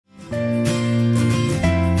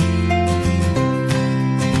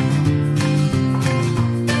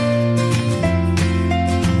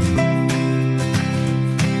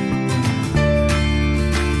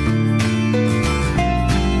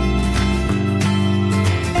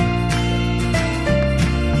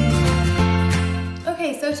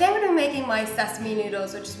sesame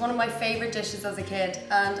noodles, which is one of my favourite dishes as a kid,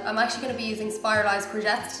 and I'm actually going to be using spiralised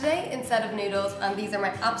courgettes today instead of noodles, and these are my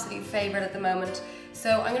absolute favourite at the moment.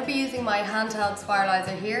 So I'm going to be using my handheld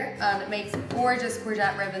spiraliser here, and it makes gorgeous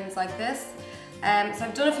courgette ribbons like this. So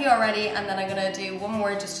I've done a few already, and then I'm going to do one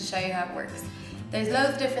more just to show you how it works. There's loads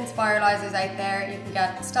of different spiralisers out there. You can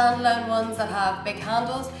get standalone ones that have big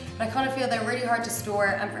handles, but I kind of feel they're really hard to store,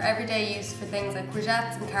 and for everyday use for things like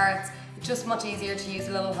courgettes and carrots, it's just much easier to use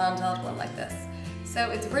a little handheld one like this.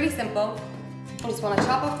 So it's really simple. You just want to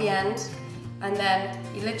chop off the end, and then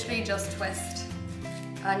you literally just twist.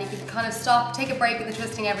 And you can kind of stop, take a break with the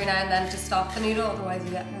twisting every now and then to stop the noodle, otherwise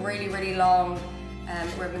you get really, really long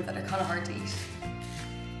ribbons that are kind of hard to eat.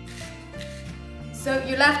 So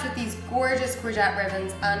you're left with these gorgeous courgette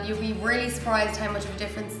ribbons, and you'll be really surprised how much of a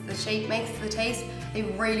difference the shape makes to the taste. They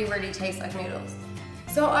really, really taste like noodles.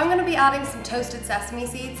 So I'm going to be adding some toasted sesame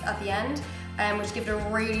seeds at the end, which give it a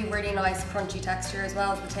really, really nice crunchy texture as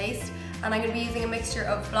well as the taste. And I'm going to be using a mixture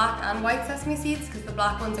of black and white sesame seeds because the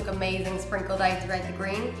black ones look amazing sprinkled out throughout the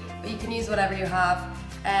green, but you can use whatever you have.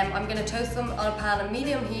 I'm going to toast them on a pan on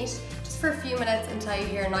medium heat just for a few minutes until you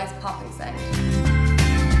hear a nice popping sound.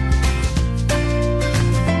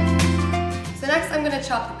 So next I'm going to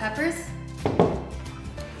chop the peppers,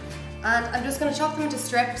 and I'm just going to chop them into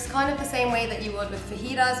strips, kind of the same way that you would with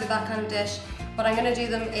fajitas or that kind of dish, but I'm going to do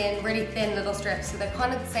them in really thin little strips so they're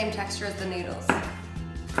kind of the same texture as the noodles.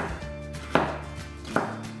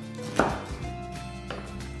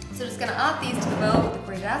 So just going to add these to the bowl with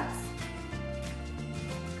the courgettes.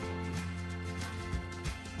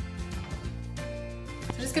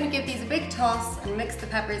 So just going to give these a big toss and mix the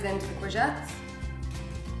peppers into the courgettes.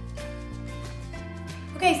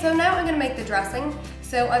 Okay, so now I'm going to make the dressing.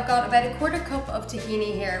 So I've got about a quarter cup of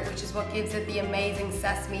tahini here, which is what gives it the amazing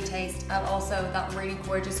sesame taste and also that really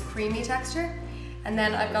gorgeous creamy texture. And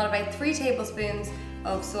then I've got about 3 tablespoons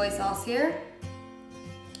of soy sauce here,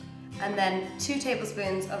 and then 2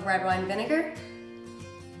 tablespoons of red wine vinegar,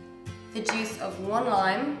 the juice of 1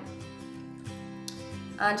 lime,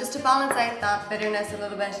 and just to balance out that bitterness a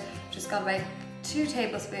little bit, just got about 2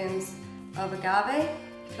 tablespoons of agave.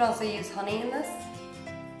 You can also use honey in this.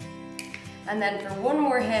 And then for one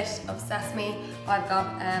more hit of sesame, I've got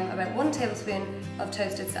about 1 tablespoon of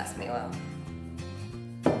toasted sesame oil.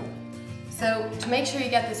 So to make sure you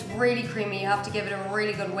get this really creamy, you have to give it a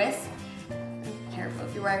really good whisk. Careful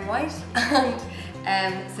if you're wearing white.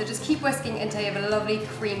 And so just keep whisking until you have a lovely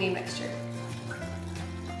creamy mixture.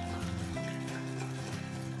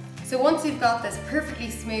 So once you've got this perfectly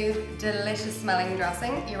smooth, delicious smelling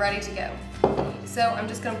dressing, you're ready to go. So I'm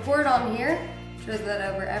just going to pour it on here, drizzle it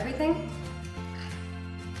over everything,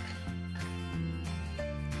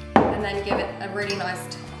 and then give it a really nice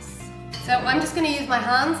toss. So I'm just going to use my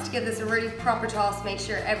hands to give this a really proper toss, make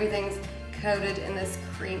sure everything's coated in this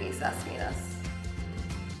creamy sesame-ness.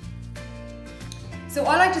 So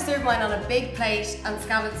I like to serve mine on a big plate and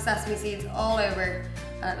scatter the sesame seeds all over,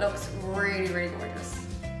 and it looks really, really gorgeous.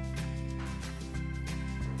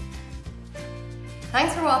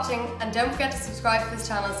 Thanks for watching, and don't forget to subscribe to this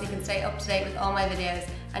channel so you can stay up to date with all my videos,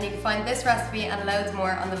 and you can find this recipe and loads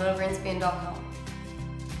more on thelittlegreenspoon.com.